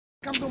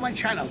Welcome to my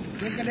channel.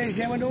 Today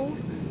Devanu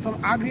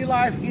from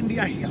Agrilife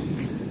India here.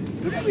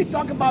 Today we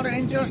talk about an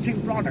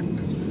interesting product,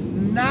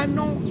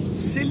 Nano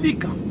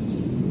Silica.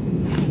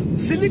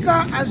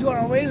 Silica, as you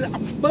are aware, is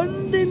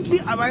abundantly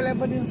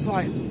available in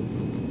soil.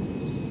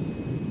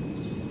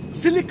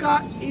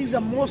 Silica is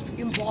the most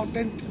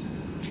important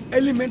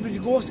element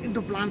which goes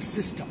into plant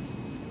system.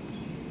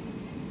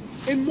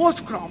 In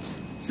most crops,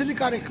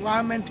 silica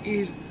requirement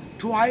is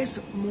twice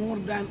more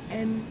than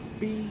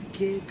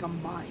NPK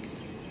combined.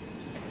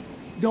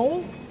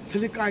 Though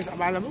silica is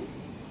available,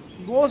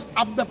 goes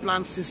up the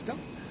plant system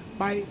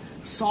by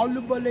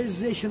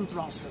solubilization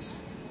process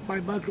by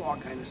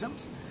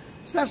microorganisms.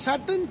 So there are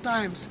certain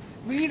times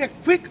we need a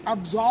quick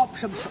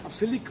absorption of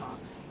silica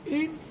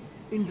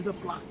into the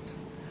plant.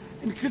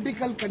 In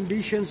critical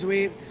conditions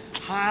where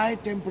high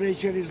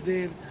temperature is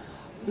there,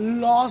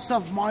 loss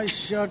of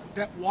moisture,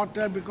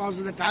 water because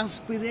of the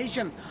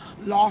transpiration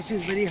loss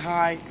is very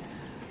high.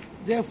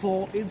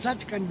 Therefore, in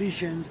such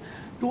conditions,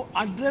 to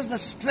address the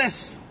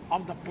stress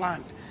of the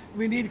plant,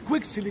 we need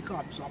quick silica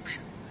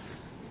absorption.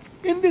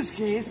 In this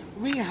case,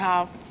 we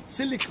have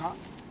silica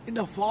in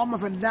the form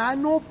of a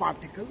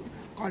nanoparticle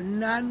called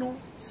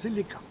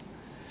nano-silica.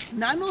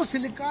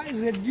 Nano-silica is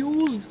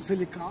reduced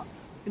silica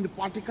in the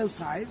particle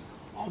size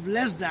of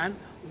less than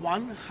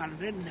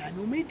 100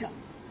 nanometer.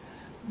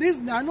 This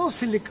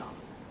nano-silica,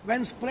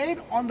 when sprayed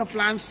on the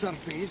plant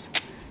surface,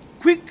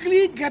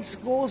 quickly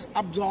goes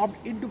absorbed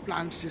into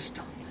plant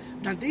system.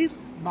 That is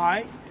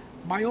by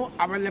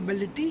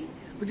bioavailability,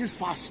 which is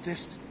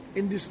fastest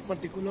in this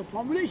particular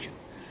formulation.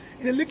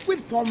 In a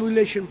liquid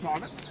formulation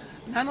product,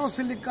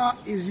 nano-silica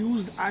is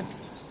used at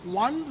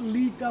 1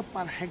 liter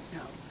per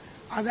hectare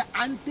as an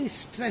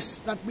anti-stress.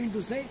 That means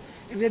to say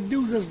it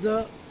reduces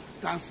the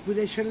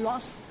transpiration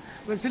loss.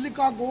 When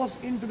silica goes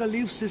into the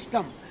leaf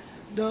system,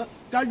 the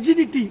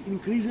turgidity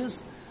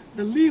increases,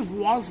 the leaf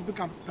walls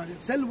become, the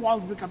cell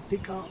walls become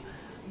thicker.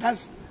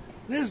 Thus,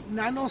 this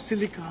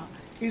nano-silica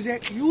is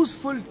a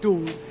useful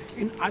tool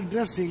in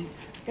addressing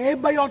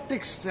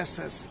abiotic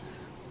stresses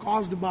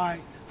caused by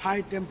high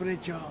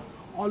temperature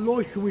or low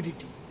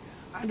humidity,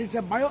 and its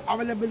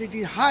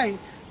bioavailability high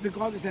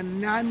because it's a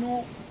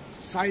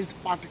nano-sized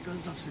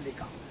particles of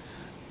silica.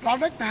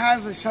 Product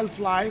has a shelf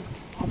life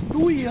of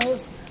 2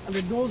 years and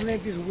the dose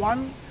rate is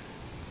 1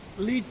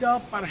 liter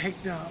per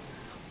hectare.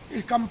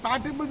 It's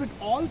compatible with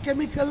all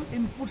chemical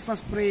inputs for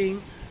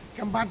spraying,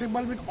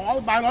 compatible with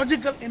all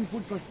biological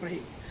inputs for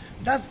spraying.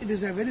 Thus, it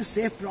is a very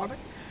safe product.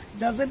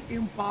 Doesn't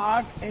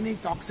impart any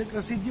toxic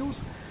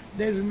residues.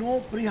 There is no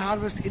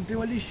pre-harvest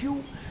interval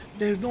issue.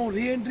 There is no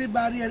re-entry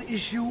barrier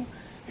issue.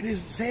 It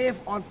is safe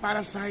on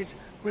parasites,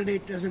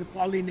 predators and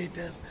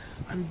pollinators,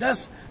 and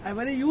thus a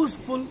very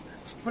useful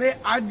spray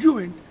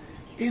adjuvant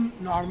in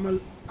normal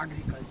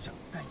agriculture.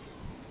 Thank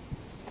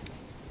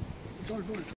you.